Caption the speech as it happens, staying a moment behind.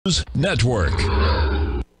Network.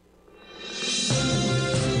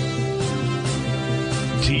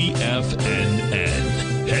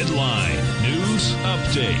 TFNN. Headline News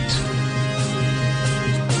Update.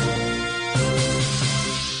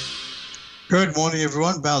 Good morning,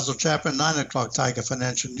 everyone. Basil, Chapman, 9 o'clock, Tiger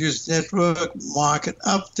Financial News Network, market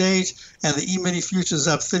update. And the E-mini futures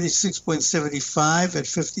up 36.75 at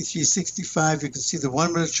 53.65. You can see the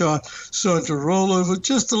 1 minute chart starting to roll over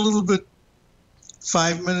just a little bit.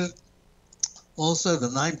 5 minute. Also, the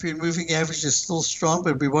 9-period moving average is still strong,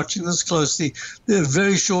 but we're watching this closely. The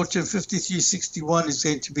very short-term 53.61 is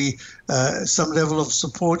going to be some level of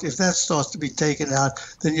support. If that starts to be taken out,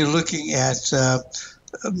 then you're looking at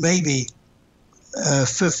maybe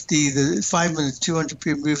 50, the 5 minute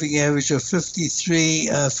 200-period moving average of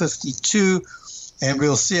 53.52. And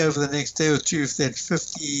we'll see over the next day or two if that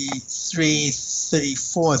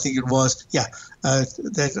 53.34, I think it was,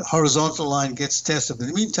 that horizontal line gets tested. But in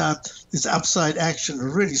the meantime, there's upside action, a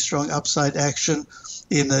really strong upside action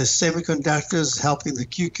in the semiconductors, helping the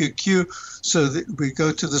QQQ. So that we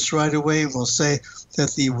go to this right away, and we'll say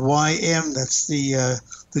that the YM, that's the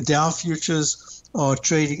Dow futures, are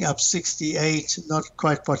trading up 68, not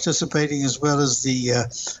quite participating as well as the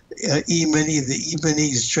E-mini. The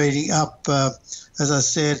E-mini is trading up, as I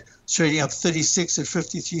said, trading up 36 at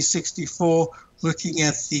 53.64. Looking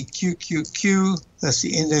at the QQQ, that's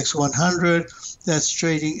the index 100, that's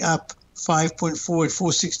trading up 5.4 at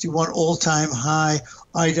 461, all-time high.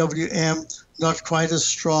 IWM, not quite as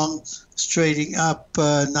strong. It's trading up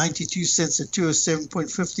 92 cents at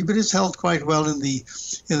 207.50, but it's held quite well in the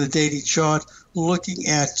daily chart. Looking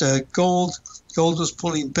at gold, gold was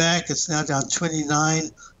pulling back. It's now down 29,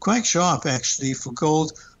 quite sharp actually for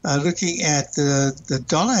gold. Looking at the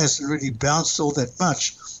dollar hasn't really bounced all that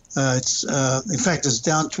much. It's in fact, it's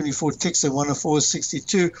down 24 ticks at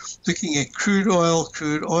 104.62. Looking at crude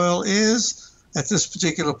oil is at this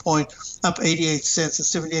particular point up 88 cents at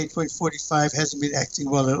 78.45. Hasn't been acting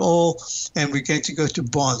well at all. And we're going to go to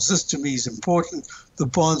bonds. This to me is important. The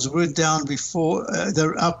bonds were down before.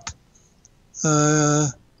 They're up.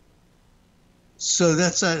 So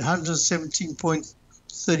that's at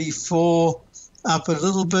 117.34, up a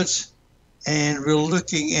little bit. And we're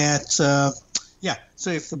looking at so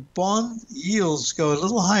if the bond yields go a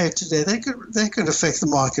little higher today, that could affect the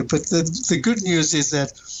market. But the good news is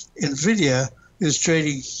that NVIDIA is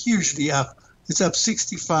trading hugely up. It's up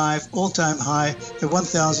 65, all-time high at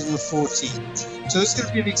 1,014. So it's going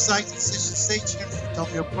to be an exciting session. Stay tuned for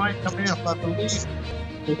Tommy O'Brien coming up, I believe.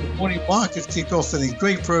 The morning market kickoff and a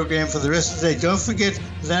great program for the rest of the day. Don't forget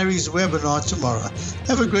Larry's webinar tomorrow.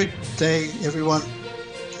 Have a great day, everyone.